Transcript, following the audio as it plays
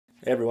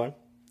Hey everyone,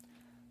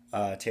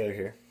 Taylor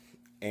here,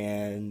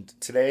 and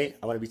today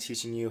I'm going to be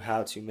teaching you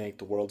how to make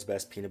the world's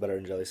best peanut butter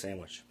and jelly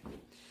sandwich.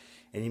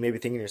 And you may be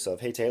thinking to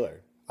yourself, "Hey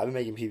Taylor, I've been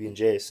making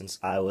PB&J since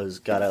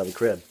got out of the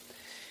crib,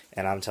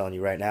 and I'm telling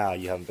you right now,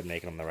 you haven't been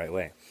making them the right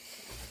way."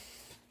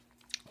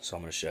 So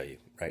I'm going to show you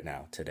right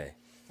now, today,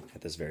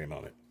 at this very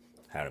moment,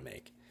 how to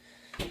make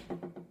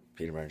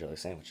peanut butter and jelly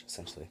sandwich,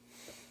 essentially.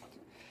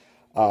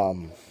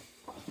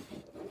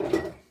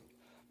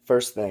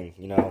 First thing,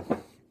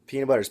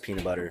 peanut butter is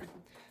peanut butter.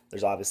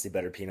 There's obviously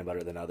better peanut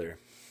butter than other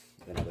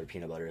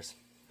peanut butters.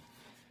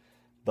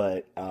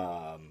 But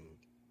I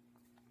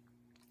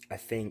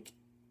think,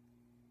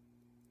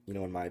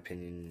 in my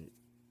opinion,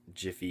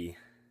 Jiffy,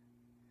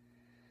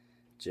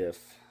 Jif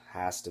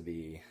has to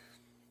be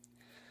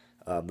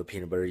the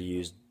peanut butter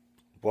used.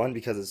 One,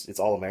 because it's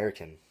all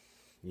American.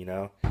 You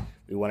know,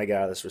 we want to get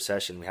out of this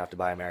recession. We have to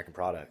buy American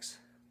products.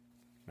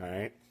 All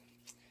right.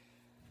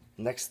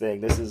 Next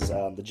thing, this is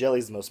the jelly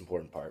is the most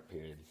important part.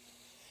 Period.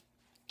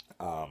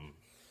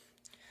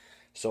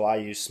 So I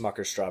use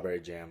Smucker's strawberry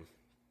jam.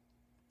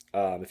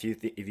 If you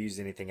use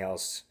anything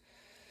else,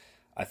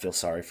 I feel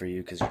sorry for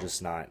you because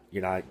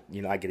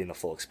you're not getting the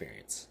full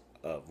experience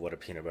of what a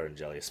peanut butter and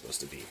jelly is supposed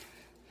to be.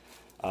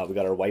 We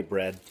got our white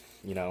bread.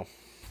 You know,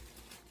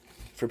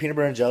 for peanut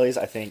butter and jellies,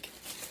 I think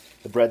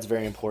the bread's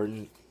very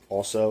important.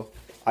 Also,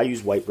 I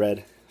use white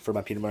bread for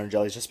my peanut butter and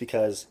jellies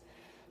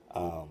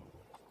um,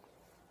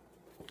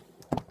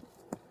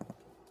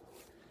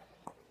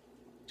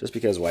 just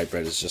because white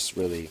bread is just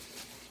really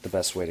the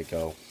best way to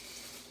go.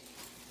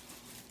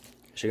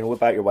 So you're gonna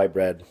whip out your white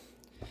bread,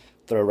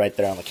 throw it right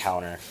there on the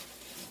counter.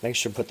 Make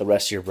sure to put the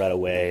rest of your bread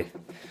away.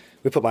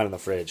 We put mine in the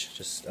fridge.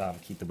 Just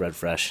keep the bread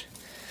fresh.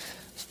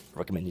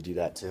 Recommend you do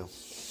that too.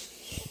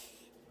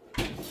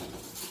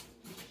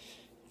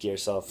 Get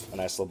yourself a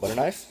nice little butter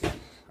knife.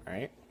 All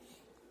right.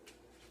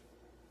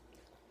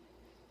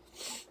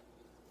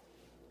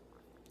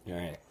 All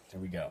right. There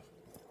we go.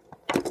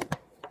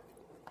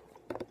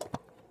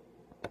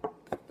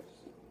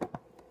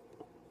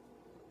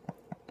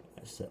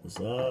 Let's set this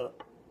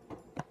up.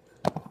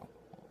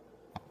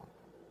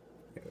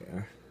 There we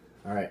are.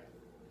 All right.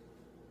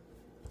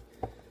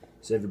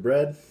 Save your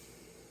bread.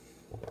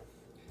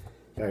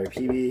 Got your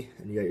PB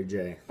and you got your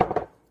J.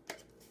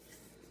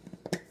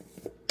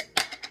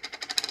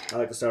 I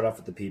like to start off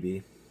with the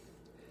PB,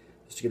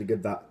 just to get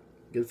a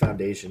good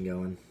foundation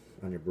going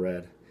on your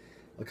bread.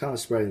 I'm kind of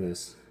spreading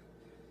this.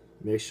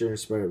 Make sure to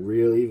spread it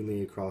real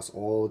evenly across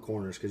all the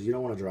corners because you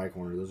don't want a dry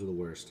corner. Those are the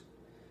worst.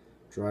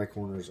 Dry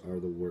corners are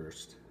the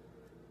worst.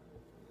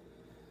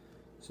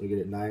 So get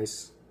it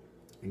nice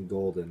and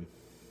golden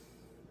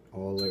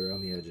all the way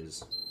around the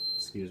edges.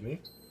 Excuse me.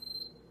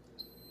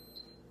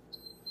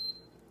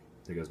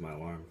 There goes my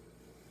alarm.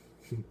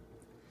 You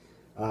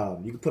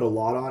can put a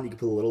lot on, you can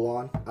put a little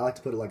on. I like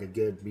to put like a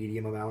good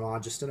medium amount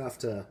on, just enough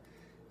to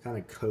kind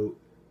of coat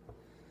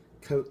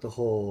the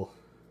whole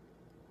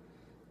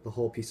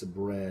piece of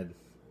bread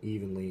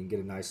evenly and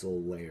get a nice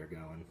little layer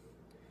going.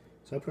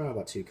 So I put on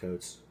about 2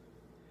 coats.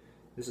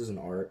 This is an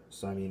art,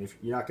 so I mean, if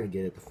you're not going to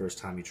get it the first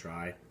time you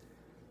try,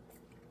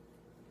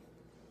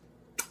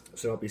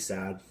 so don't be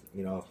sad.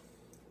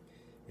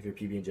 If your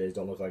PB&Js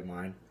don't look like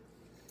mine.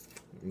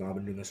 I've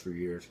been doing this for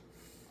years,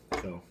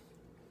 so.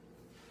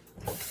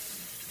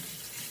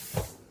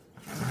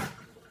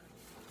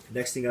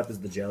 Next thing up is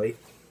the jelly.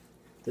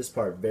 This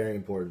part, very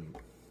important.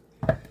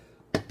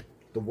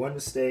 The one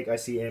mistake I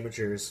see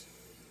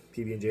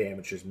PB&J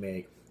amateurs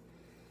make,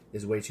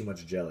 is way too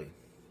much jelly.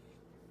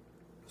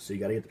 So you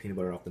gotta get the peanut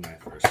butter off the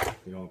knife first.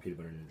 You don't want peanut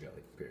butter in your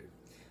jelly, period.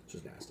 It's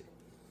just nasty.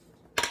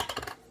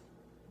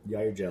 You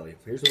got your jelly.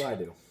 Here's what I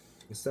do.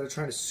 Instead of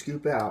trying to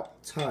scoop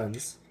out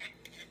tons,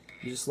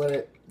 you just let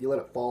it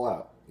fall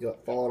out. You let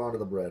it fall out onto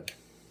the bread.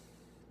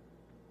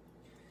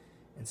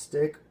 And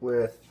stick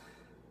with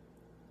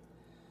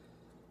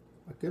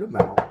a good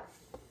amount.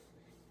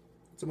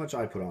 That's how much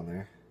I put on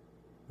there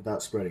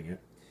without spreading it.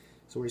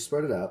 So when you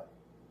spread it out,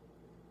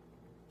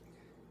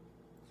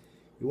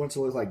 you want it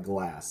to look like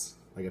glass,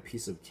 like a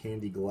piece of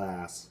candy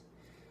glass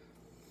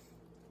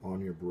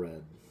on your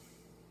bread.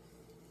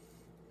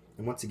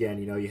 And once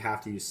again, you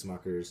have to use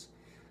Smucker's.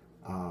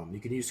 You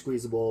can use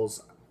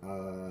squeezables.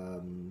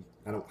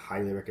 I don't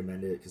highly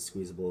recommend it because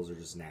squeezables are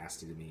just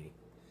nasty to me.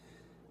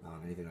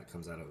 Anything that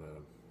comes out of a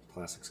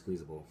plastic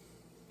squeezable,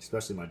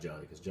 especially my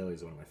jelly, because jelly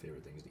is one of my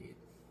favorite things to eat.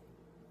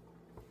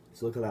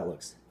 So look how that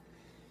looks.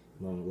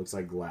 It looks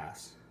like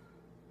glass.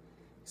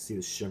 See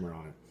the shimmer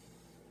on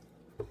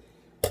it.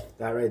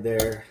 That right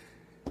there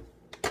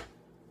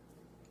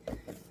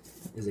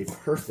is a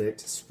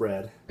perfect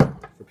spread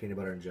for peanut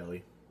butter and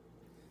jelly.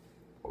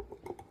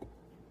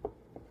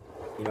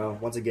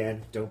 Once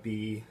again, don't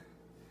be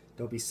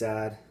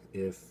sad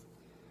if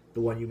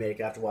the one you make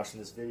after watching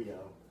this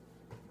video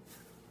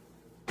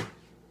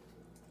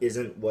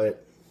isn't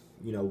what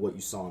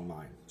you saw in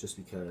mine. Just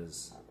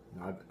because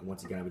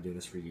once again, I've been doing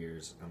this for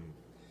years.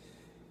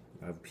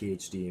 I have a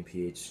PhD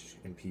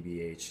in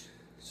PBH,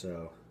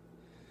 so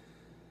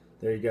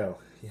there you go.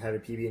 You have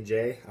your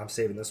PB&J. I'm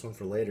saving this one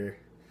for later.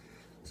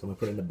 So I'm going to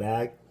put it in the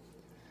bag.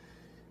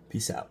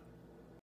 Peace out.